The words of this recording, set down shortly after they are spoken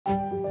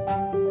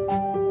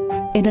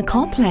In a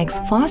complex,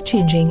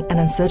 fast-changing and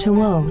uncertain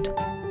world,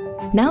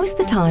 now is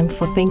the time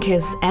for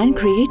thinkers and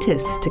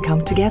creators to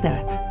come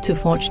together to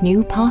forge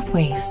new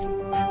pathways,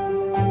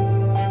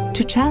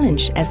 to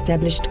challenge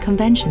established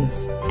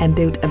conventions and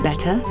build a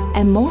better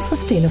and more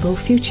sustainable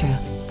future.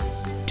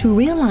 To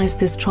realize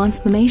this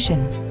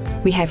transformation,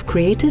 we have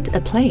created a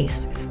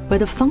place where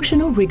the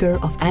functional rigor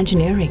of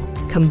engineering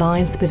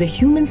combines with a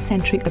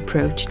human-centric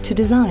approach to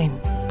design.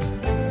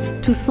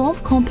 To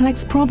solve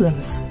complex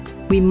problems,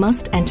 we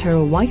must enter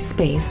a wide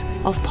space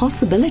of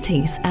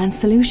possibilities and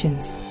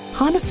solutions,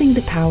 harnessing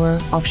the power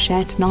of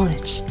shared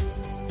knowledge,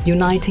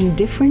 uniting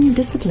different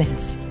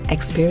disciplines,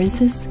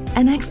 experiences,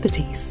 and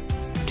expertise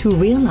to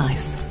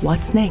realize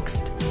what's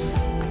next.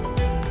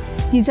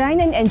 Design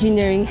and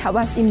engineering help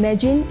us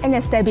imagine and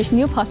establish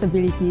new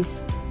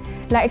possibilities,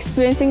 like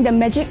experiencing the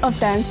magic of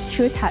dance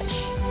through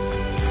touch.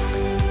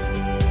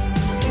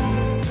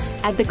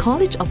 At the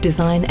College of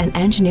Design and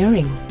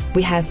Engineering,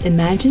 we have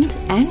imagined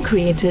and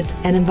created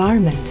an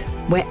environment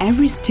where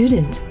every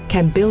student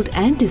can build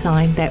and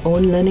design their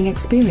own learning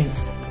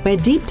experience, where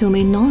deep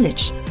domain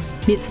knowledge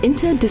meets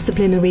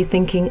interdisciplinary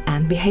thinking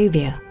and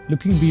behavior.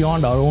 Looking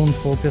beyond our own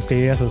focused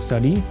areas of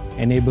study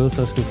enables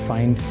us to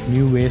find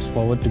new ways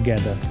forward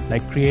together,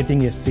 like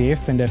creating a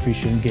safe and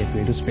efficient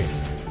gateway to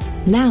space.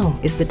 Now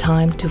is the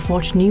time to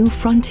forge new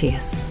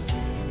frontiers,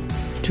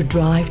 to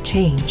drive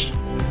change.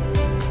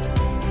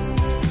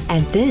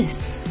 And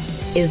this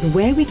is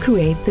where we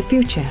create the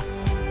future.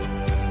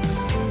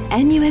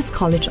 NUS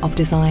College of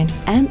Design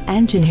and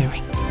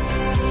Engineering.